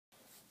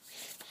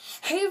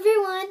Hey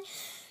everyone!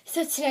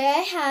 So today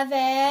I have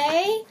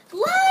a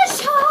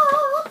lush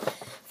haul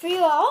for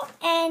you all,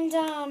 and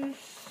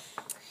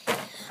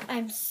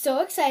I'm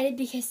so excited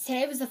because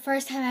today was the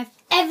first time I've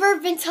ever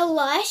been to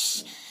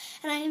Lush,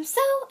 and I am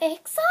so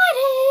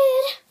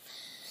excited!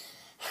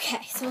 Okay,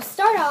 so we'll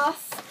start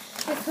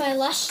off with my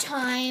Lush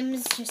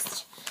Times,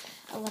 just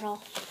a little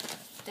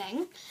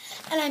thing,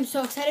 and I'm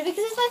so excited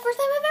because it's my first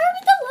time I've ever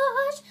been to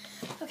Lush!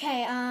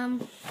 Okay,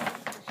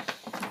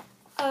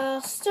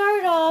 I'll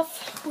start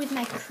off with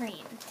my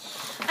cream.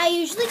 I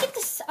usually get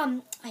this, I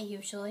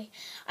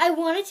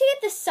wanted to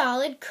get the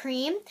solid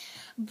cream,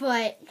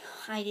 but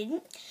I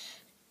didn't,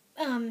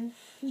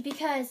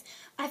 because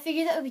I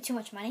figured that would be too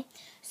much money.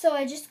 So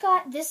I just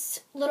got this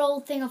little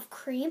thing of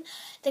cream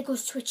that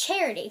goes to a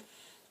charity.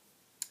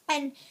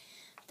 And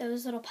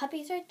those little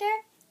puppies right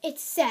there, it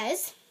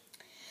says,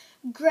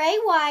 Gray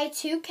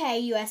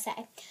Y2K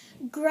USA.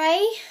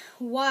 Gray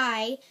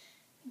 2K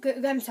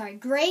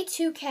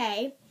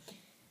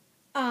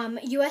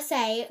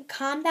USA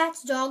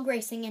combats dog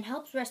racing and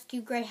helps rescue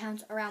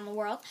greyhounds around the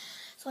world.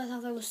 So I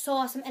thought that was so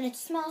awesome, and it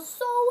smells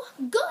so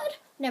good.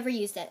 Never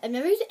used it. I've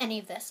never used any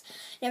of this.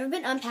 Never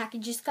been unpacked.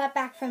 Just got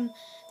back from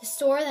the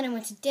store, then I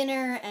went to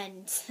dinner,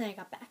 and then I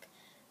got back.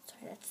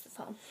 Sorry, that's the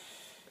phone.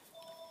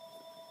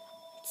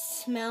 It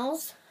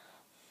smells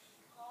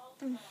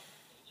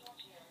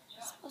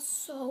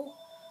so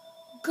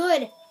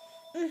good.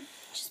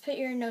 Just put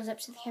your nose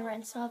up to the camera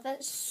and smell that.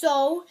 It's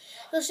so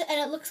delicious, and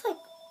it looks like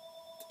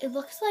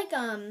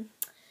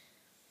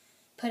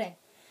pudding.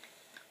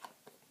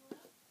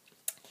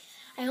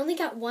 I only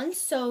got one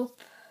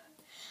soap.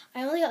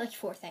 I only got like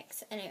 4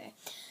 things. Anyway,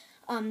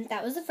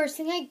 that was the first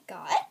thing I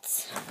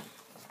got.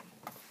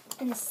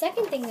 And the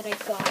second thing that I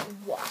got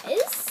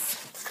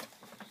was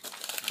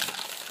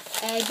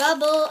a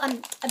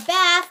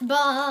bath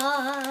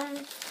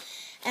bomb.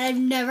 And I've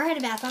never had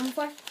a bath bomb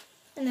before.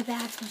 And the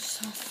bath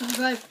smells so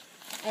good.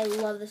 I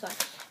love this one.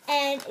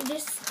 And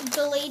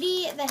the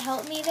lady that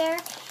helped me there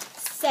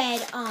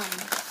said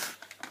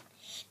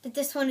that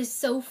this one is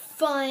so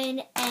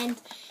fun,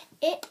 and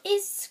it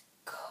is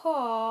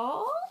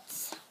called,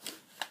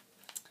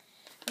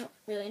 I don't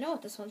really know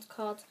what this one's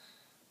called.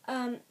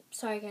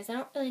 Sorry guys, I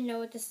don't really know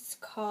what this is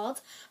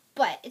called,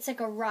 but it's like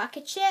a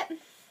rocket ship,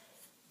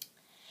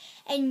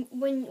 and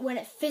when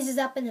it fizzes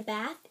up in the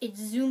bath, it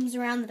zooms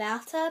around the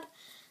bathtub,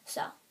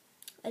 so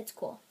it's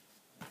cool.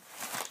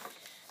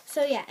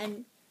 So yeah,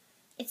 and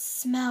it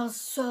smells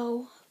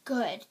so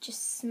good.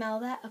 Just smell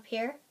that up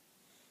here.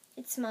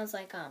 It smells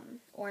like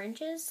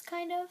oranges,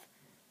 kind of,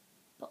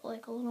 but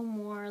like a little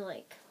more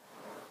like,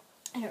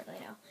 I don't really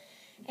know.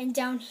 And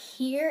down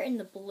here in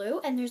the blue,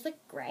 and there's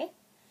like gray.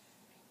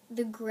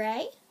 The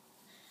gray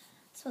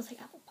smells like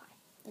apple pie,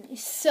 and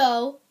it's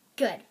so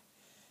good.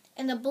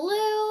 And the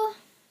blue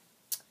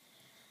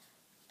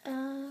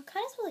kind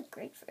of smells like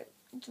grapefruit.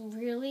 It's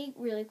really,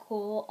 really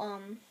cool.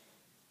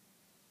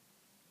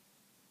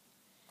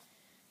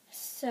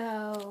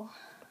 So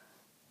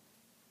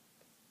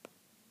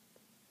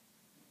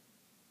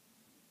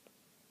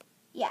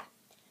yeah,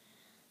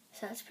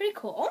 so that's pretty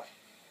cool.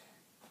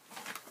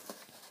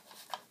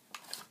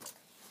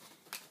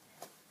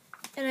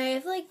 And I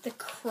have like the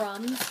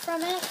crumbs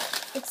from it.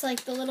 It's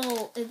like the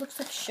little, it looks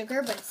like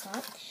sugar, but it's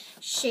not.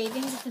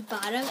 Shavings at the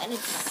bottom, and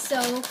it's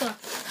so cool.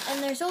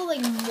 And they're so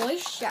like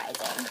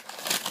moisturizing.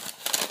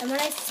 And when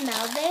I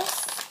smell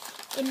this,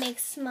 it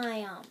makes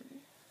my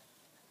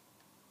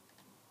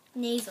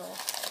nasal,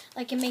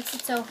 like it makes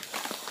it so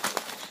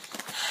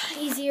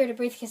easier to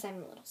breathe because I'm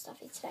a little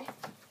stuffy today.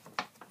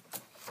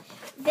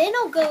 Then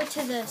I'll go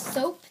to the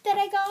soap that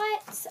I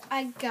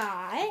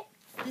got.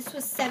 This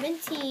was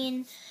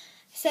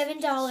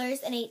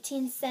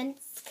 $7.18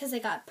 because I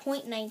got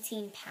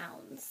 0.19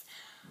 pounds.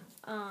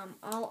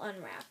 I'll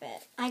unwrap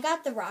it. I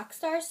got the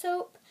Rockstar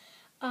soap.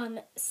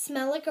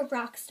 Smell like a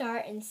rock star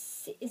and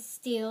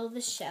steal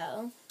the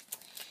show.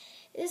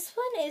 This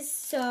one is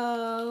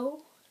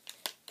so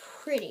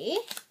pretty,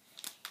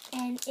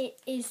 and it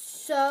is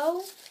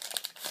so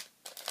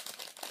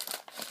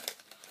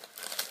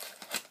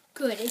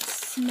good. It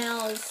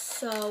smells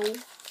so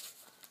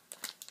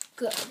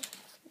good.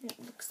 And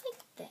it looks like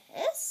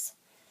this.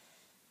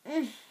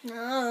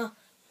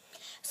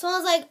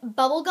 Smells like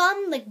bubble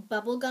gum,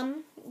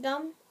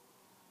 gum.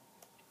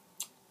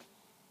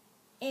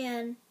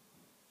 And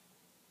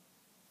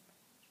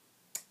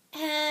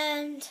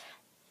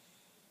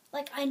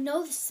like, I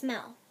know the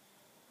smell.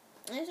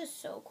 This is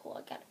so cool.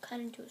 I got it cut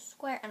into a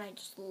square, and I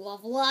just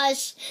love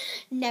Lush.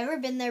 Never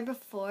been there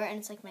before, and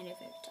it's like my new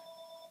favorite time.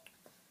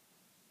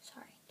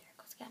 Sorry, there it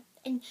goes again.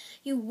 And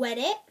you wet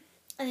it,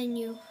 and then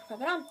you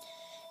rub it on.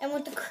 And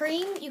with the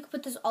cream, you can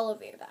put this all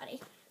over your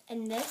body.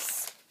 And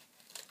this,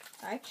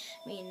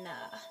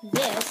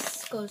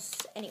 this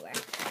goes anywhere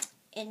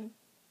in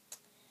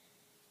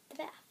the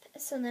bath.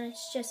 So then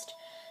it's just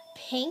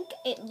pink.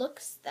 It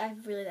looks, I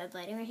have really bad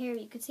lighting right here.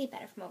 You can see it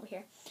better from over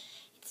here.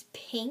 It's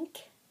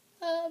pink.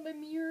 My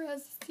mirror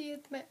has to see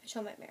it.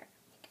 Show my mirror.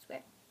 I think it's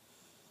weird.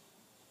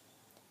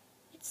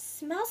 It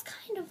smells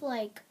kind of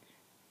like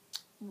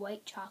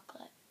white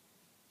chocolate.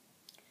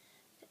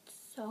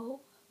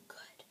 so good.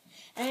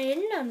 And I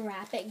didn't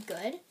unwrap it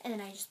good, and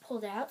then I just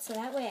pulled it out so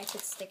that way I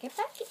could stick it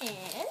back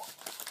in.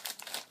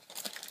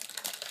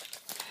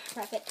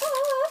 Wrap it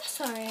up.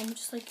 Sorry, I'm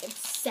just like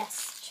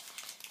obsessed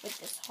with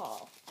this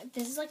haul.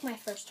 This is like my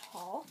first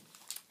haul.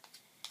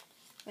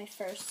 My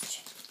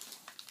first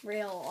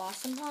real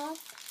awesome haul.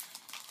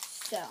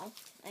 So,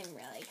 I'm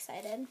really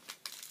excited.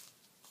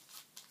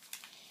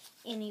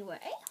 Anyway,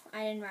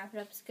 I didn't wrap it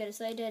up as good as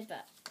I did,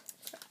 but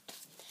it's wrapped.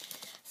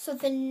 So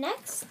the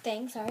next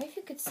thing, sorry if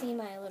you could see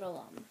my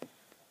little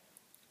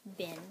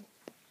bin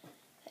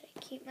that I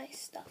keep my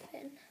stuff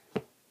in.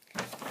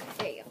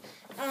 There you go.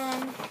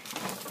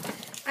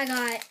 I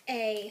got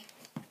a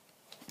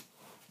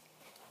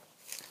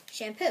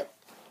shampoo.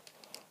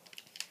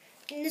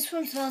 And this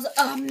one smells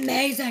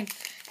amazing.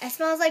 It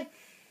smells like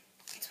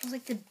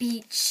the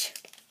beach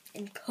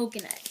and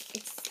coconut.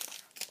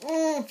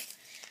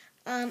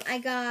 I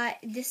got,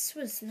 this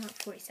was not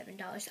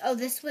 $47. Oh,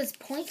 this was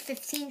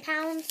 0.15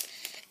 pounds.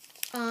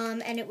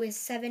 And it was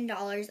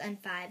 $7.05.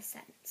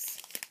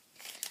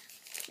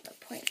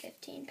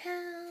 0.15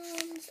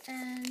 pounds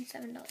and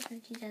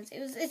 $7.15.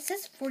 It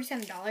says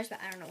 $47, but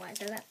I don't know why it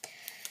says that.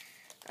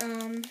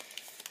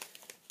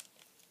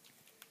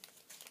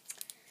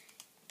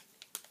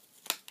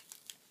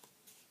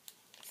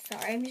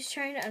 Sorry, I'm just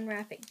trying to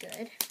unwrap it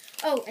good.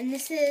 Oh, and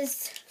this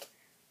is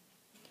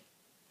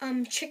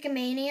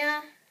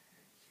Trichomania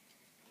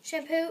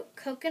shampoo.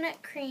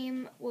 Coconut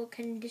cream will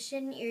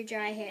condition your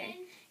dry hair.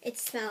 It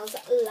smells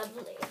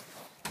lovely.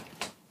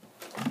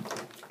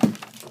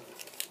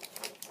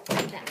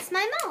 That's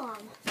my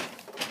mom.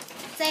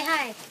 Say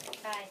hi.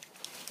 Hi.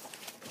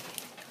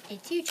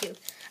 It's you two.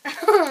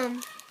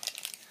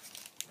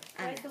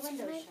 Where's the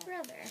window my shut?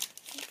 brother.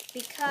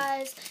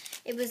 Because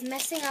it was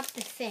messing up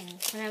the thing.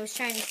 When I was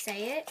trying to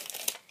say it,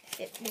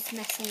 it was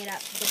messing it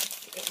up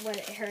with what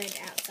it heard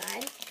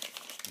outside.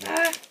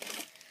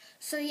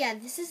 So yeah,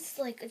 this is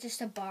like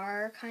just a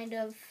bar kind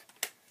of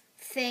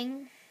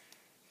thing.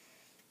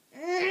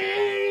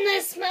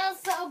 This smells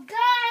so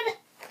good.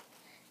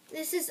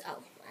 This is,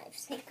 oh, I have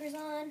sneakers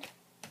on.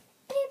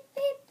 Beep,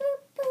 beep,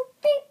 boop, boop,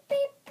 beep,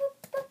 beep, boop,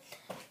 boop.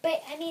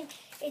 But, I mean,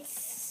 it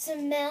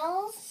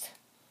smells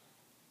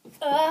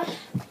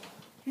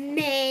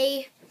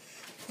amazing.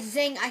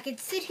 I could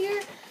sit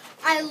here.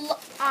 I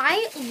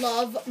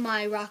love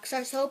my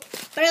Rockstar soap,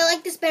 but I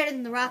like this better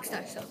than the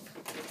Rockstar soap.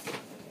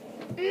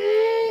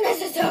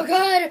 This is so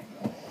good.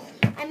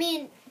 I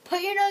mean,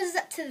 put your noses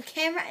up to the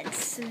camera and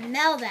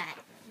smell that.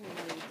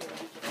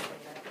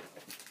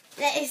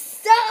 That is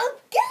so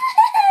good!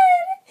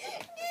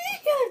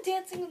 I'm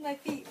dancing with my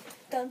feet.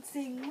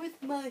 Dancing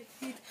with my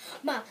feet.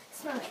 Ma,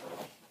 smell it.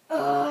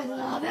 Oh, I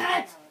love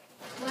it.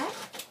 What?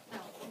 No,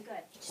 I'm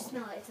good. Just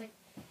smell it. It's like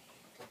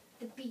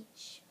the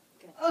beach.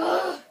 Good.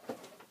 Oh.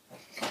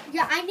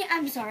 Yeah,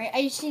 I'm sorry.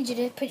 I just need you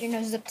to put your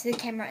noses up to the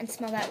camera and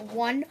smell that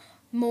one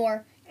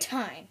more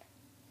time.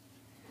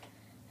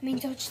 I mean,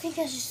 don't you think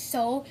that's just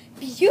so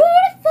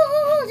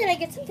beautiful? Did I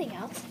get something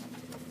else?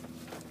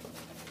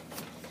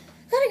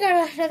 Then I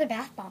got another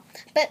bath bomb.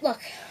 But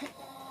look.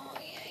 Oh,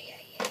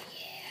 yeah.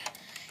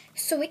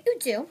 So what you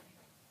do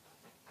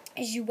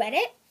is you wet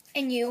it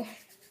and you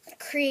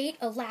create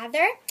a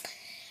lather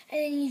and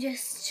then you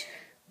just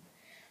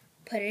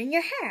put it in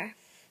your hair.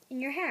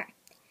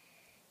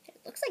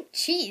 It looks like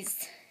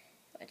cheese,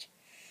 which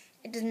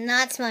it does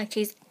not smell like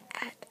cheese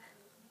at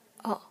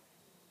all.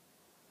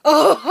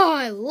 Oh,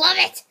 I love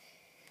it.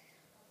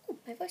 Ooh,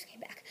 my voice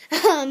came back.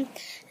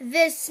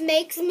 This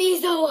makes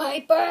me so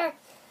hyper.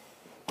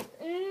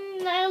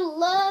 I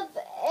love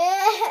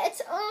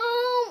it.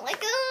 Oh my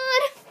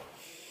god.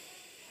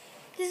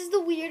 This is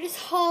the weirdest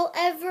haul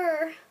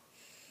ever.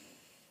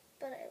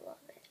 But I love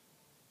it.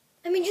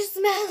 I mean, just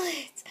smell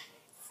it.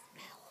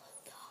 Smell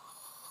the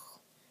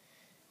haul.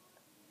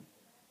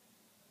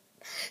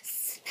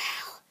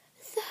 Smell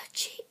the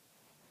cheese.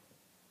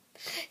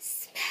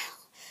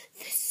 Smell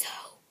the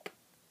soap.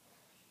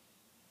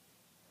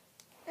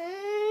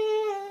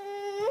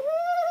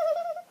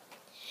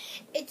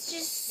 It's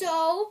just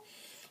so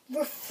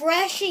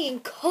refreshing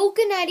and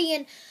coconutty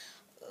and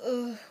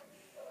so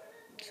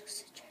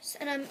citrus.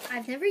 And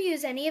I've never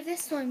used any of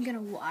this, so I'm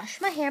gonna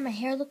wash my hair. My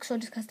hair looks so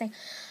disgusting.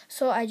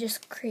 So I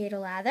just create a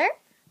lather.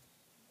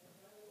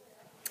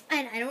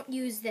 And I don't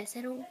use this.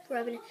 I don't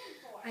rub it in.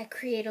 I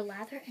create a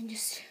lather and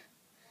just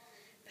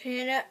put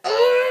it in a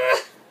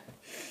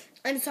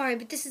I'm sorry,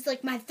 but this is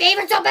like my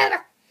favorite soap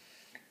ever.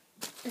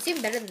 It's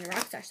even better than the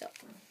Rockstar soap.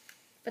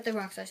 But the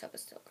Rockstar soap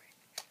is still great.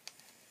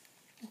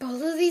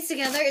 Both of these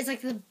together is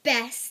like the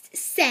best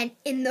scent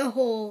in the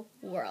whole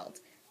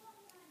world.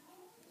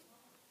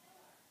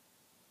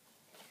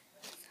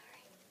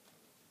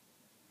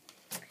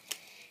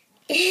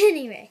 Sorry.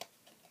 Anyway.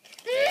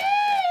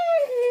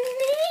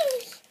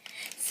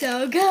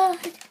 So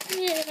good.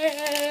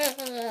 Yeah.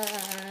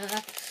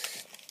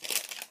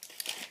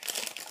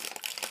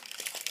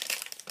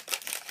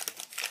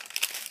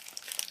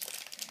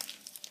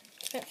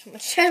 Spent so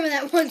much time on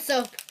that one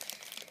soap.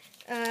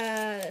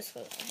 This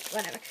was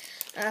whatever.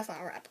 That's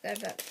not wrap good,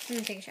 but I'm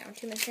gonna take a shower in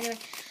 2 minutes anyway.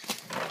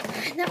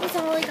 And that was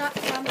all I got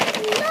from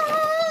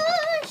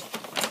Lush.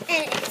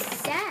 And it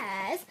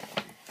says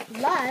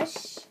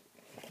Lush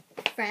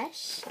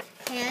Fresh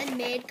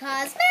Handmade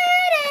Cosmetics.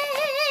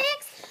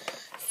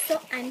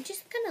 So I'm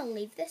just gonna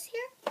leave this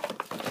here.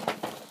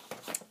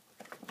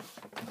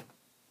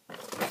 I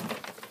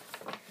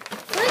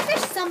feel like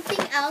there's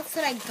something else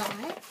that I got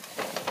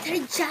that I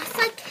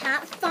just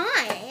can't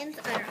find.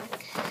 I don't know.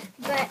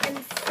 But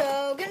I'm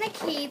so gonna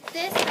keep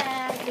this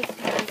bag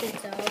because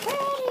it's so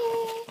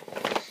pretty.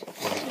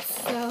 It's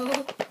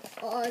so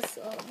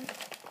awesome.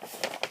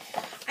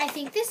 I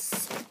think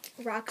this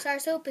Rockstar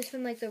soap is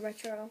from like the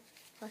Retro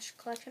Lush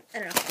collection. I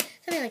don't know.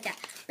 Something like that.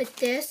 But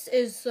this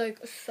is like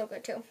so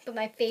good too. But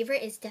my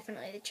favorite is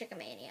definitely the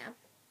Chickamania.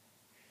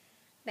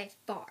 By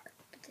far.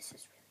 But this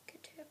is really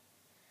good too.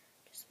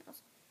 Just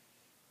smells.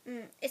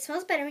 It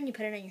smells better when you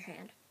put it on your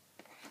hand.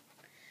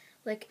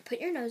 Like, put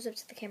your nose up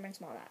to the camera and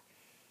smell that.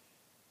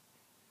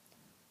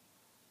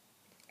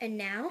 And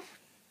now,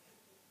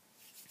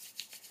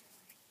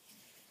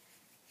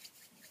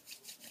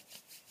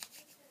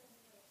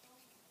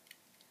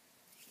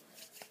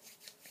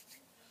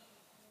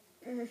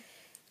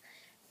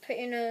 put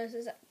your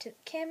noses up to the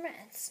camera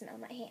and smell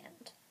my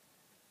hand.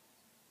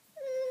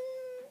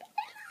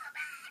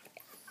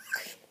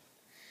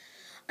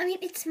 I mean,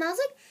 it smells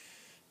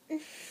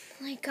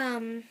like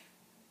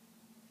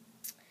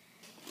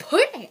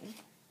pudding.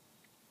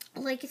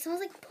 Like, it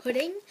smells like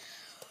pudding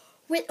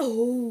with,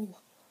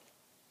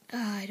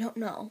 I don't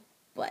know,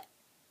 but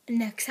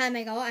next time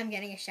I go, I'm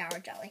getting a shower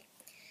jelly.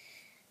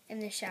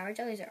 And the shower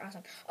jellies are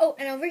awesome. Oh,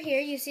 and over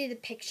here, you see the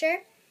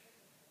picture.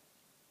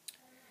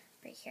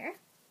 Right here.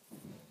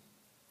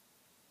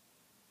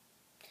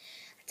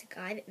 That's a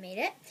guy that made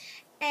it.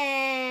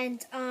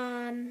 And,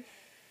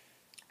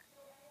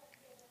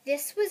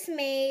 this was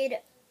made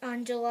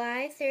on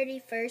July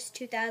 31st,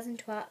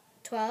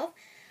 2012.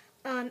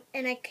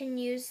 And I can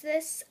use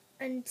this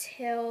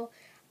until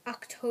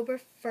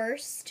October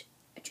 1st,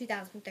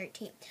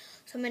 2013.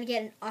 So I'm going to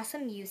get an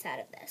awesome use out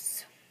of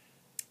this.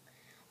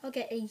 I'll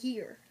get a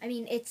year. I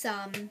mean, it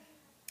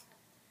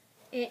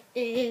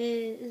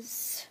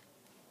is,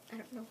 I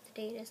don't know what the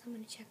date is. I'm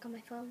going to check on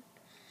my phone.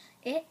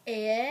 It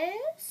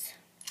is,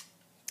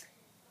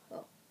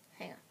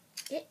 hang on.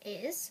 It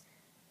is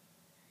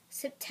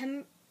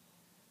September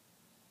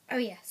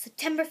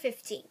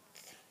 15th.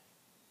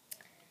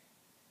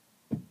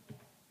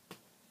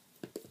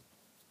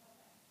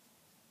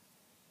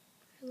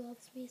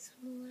 Loves me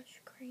some Lush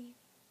cream.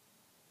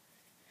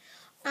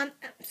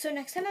 So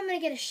next time I'm gonna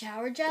get a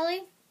shower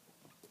jelly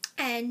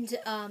and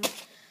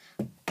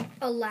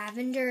a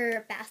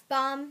lavender bath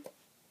bomb.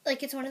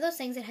 Like, it's one of those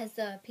things that has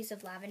the piece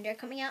of lavender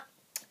coming out,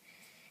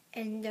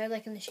 and they're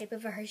like in the shape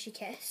of a Hershey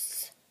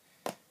Kiss.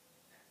 I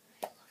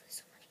love this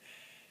so much.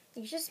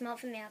 You just smell it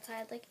from the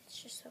outside. Like,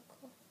 it's just so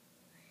cool.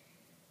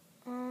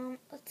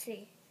 Let's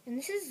see. And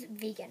this is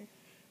vegan.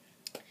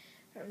 I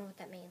don't know what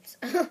that means.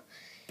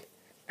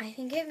 I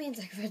think it means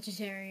like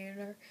vegetarian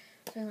or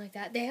something like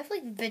that. They have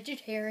like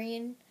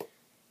vegetarian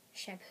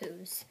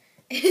shampoos.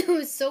 It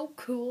was so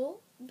cool,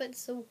 but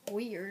so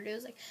weird. It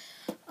was like,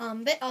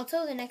 but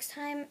also the next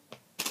time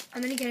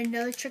I'm gonna get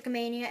another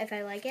Trichomania if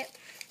I like it.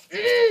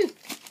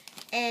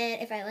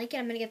 And if I like it,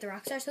 I'm gonna get the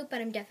Rockstar soap, but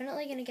I'm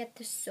definitely gonna get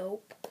the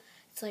soap.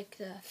 It's like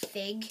the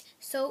fig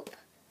soap,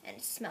 and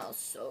it smells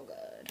so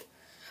good.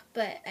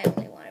 But I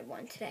only wanted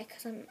one today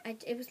because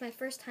it was my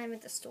first time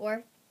at the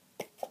store.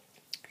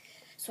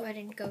 So I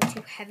didn't go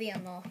too heavy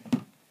on the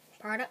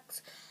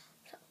products.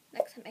 So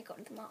next time I go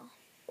to the mall,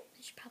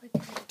 it should probably be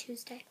like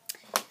Tuesday,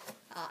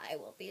 I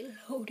will be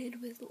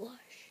loaded with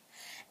Lush.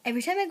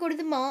 Every time I go to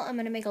the mall, I'm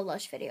going to make a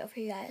Lush video for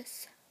you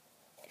guys.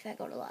 If I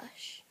go to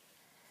Lush.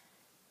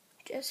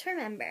 Just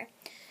remember,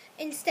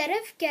 instead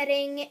of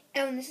getting,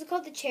 this is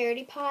called the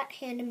Charity Pot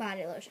Hand and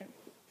Body Lotion.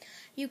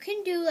 You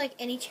can do like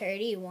any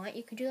charity you want.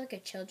 You could do like a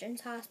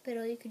children's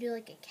hospital. You could do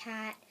like a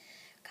cat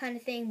kind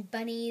of thing,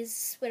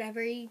 bunnies,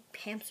 whatever,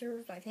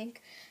 hamsters, I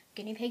think,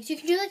 guinea pigs. You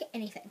can do like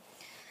anything.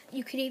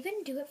 You could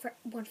even do it for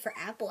one for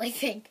Apple, I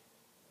think.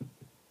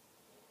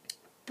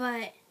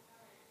 But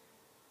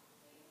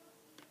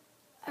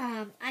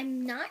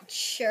I'm not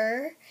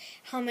sure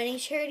how many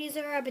charities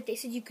there are, but they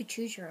said you could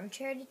choose your own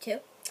charity too,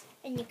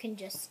 and you can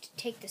just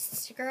take the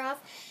sticker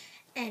off,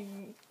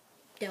 and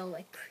they'll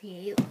like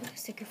create a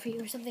sticker for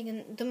you or something,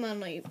 and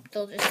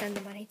they'll just send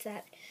the money to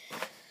that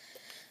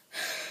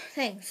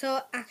thing.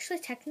 So actually,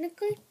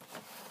 technically,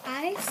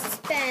 I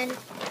spent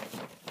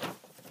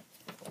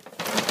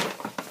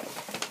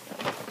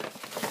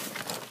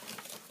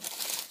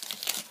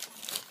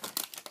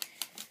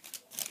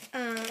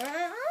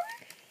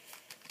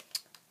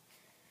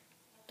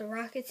the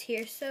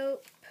Rocketeer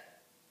soap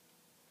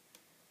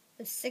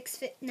was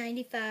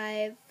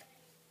 $6.95.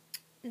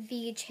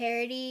 The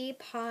charity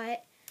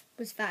pot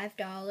was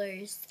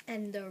 $5,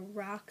 and the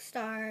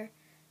Rockstar,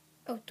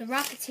 the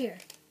Rocketeer.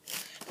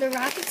 The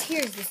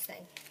Rocketeer is this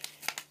thing.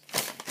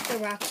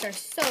 The Rockstar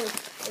soap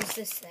is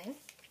this thing.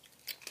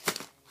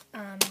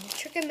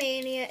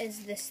 Trichomania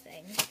is this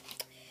thing.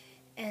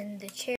 and the chair